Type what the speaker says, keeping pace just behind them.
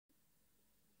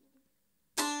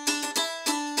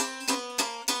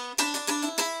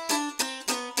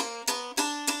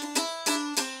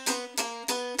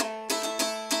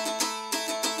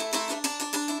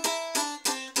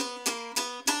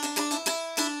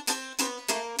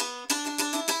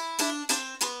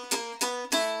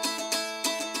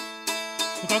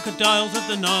Crocodiles of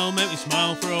the Nile make me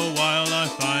smile for a while. I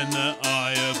find that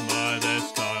I admire their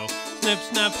style. Snip,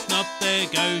 snap, snap, there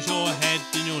goes your head,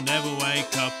 and you'll never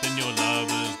wake up in your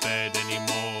lover's bed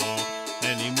anymore.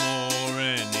 Anymore,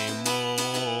 anymore,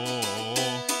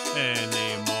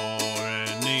 anymore,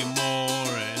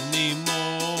 anymore,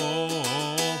 anymore.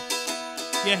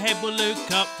 Your head will look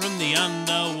up from the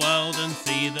underworld and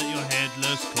see that your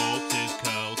headless corpse is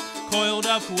curled, coiled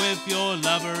up with your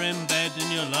lover in bed,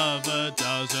 and your lover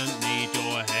doesn't need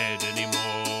your head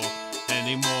anymore.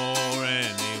 Anymore,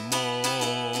 anymore,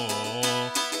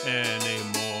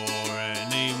 anymore,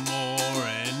 anymore,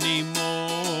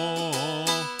 anymore.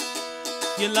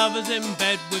 Your lover's in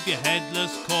bed with your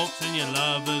headless corpse, and your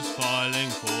lover's filing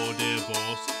for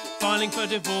divorce. Filing for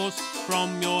divorce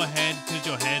from your head, 'cause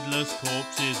your headless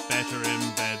corpse is better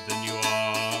in bed than you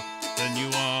are, than you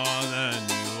are, than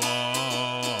you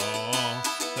are,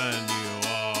 than you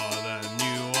are, than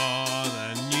you are,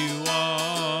 than you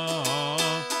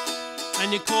are.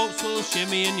 And your corpse will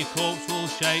shimmy and your corpse will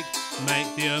shake,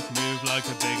 make the earth move like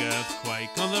a big earthquake.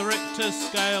 On the Richter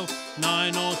scale,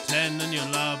 9 or 10, and your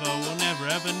lover will never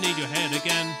ever need your head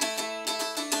again.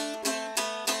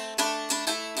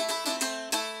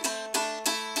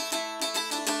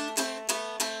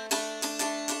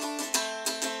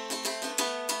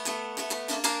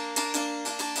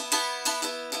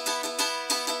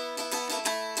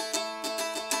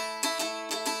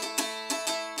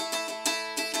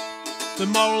 The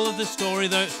moral of the story,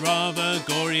 though it's rather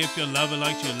gory, if your lover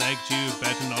likes your legs, you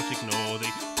better not ignore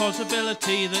the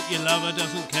possibility that your lover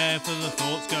doesn't care for the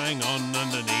thoughts going on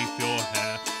underneath your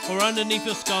hair, or underneath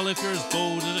your skull. If you're as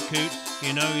bald as a coot,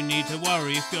 you know you need to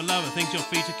worry if your lover thinks your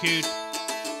feet are cute.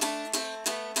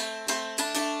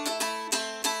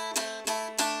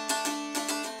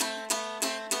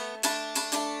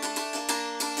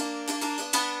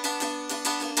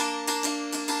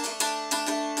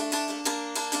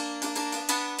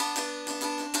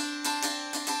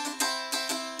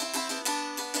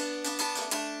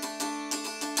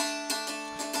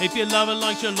 If your lover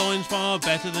likes your loins far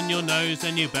better than your nose,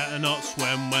 then you better not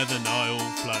swim where the Nile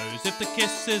flows. If the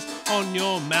kisses on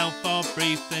your mouth are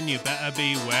brief, then you better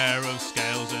beware of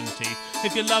scales and teeth.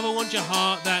 If your lover wants your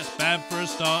heart, that's bad for a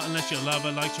start. Unless your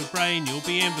lover likes your brain, you'll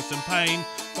be in for some pain.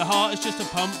 The heart is just a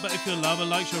pump, but if your lover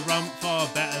likes your rump far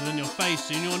better than your face,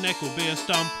 soon your neck will be a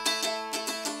stump.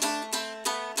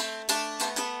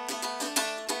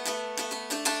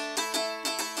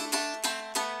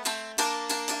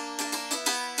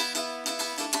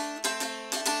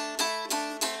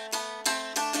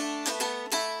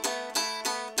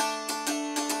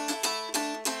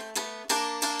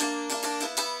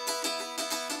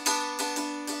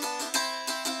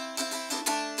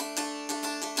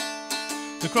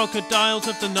 The crocodiles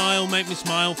of the Nile make me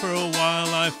smile for a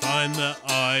while. I find that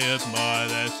I admire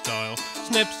their style.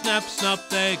 Snip, snap, snap,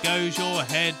 there goes your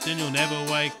head, and you'll never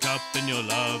wake up in your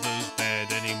lover's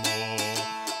bed anymore.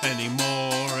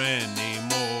 Anymore,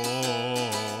 anymore,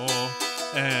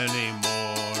 anymore.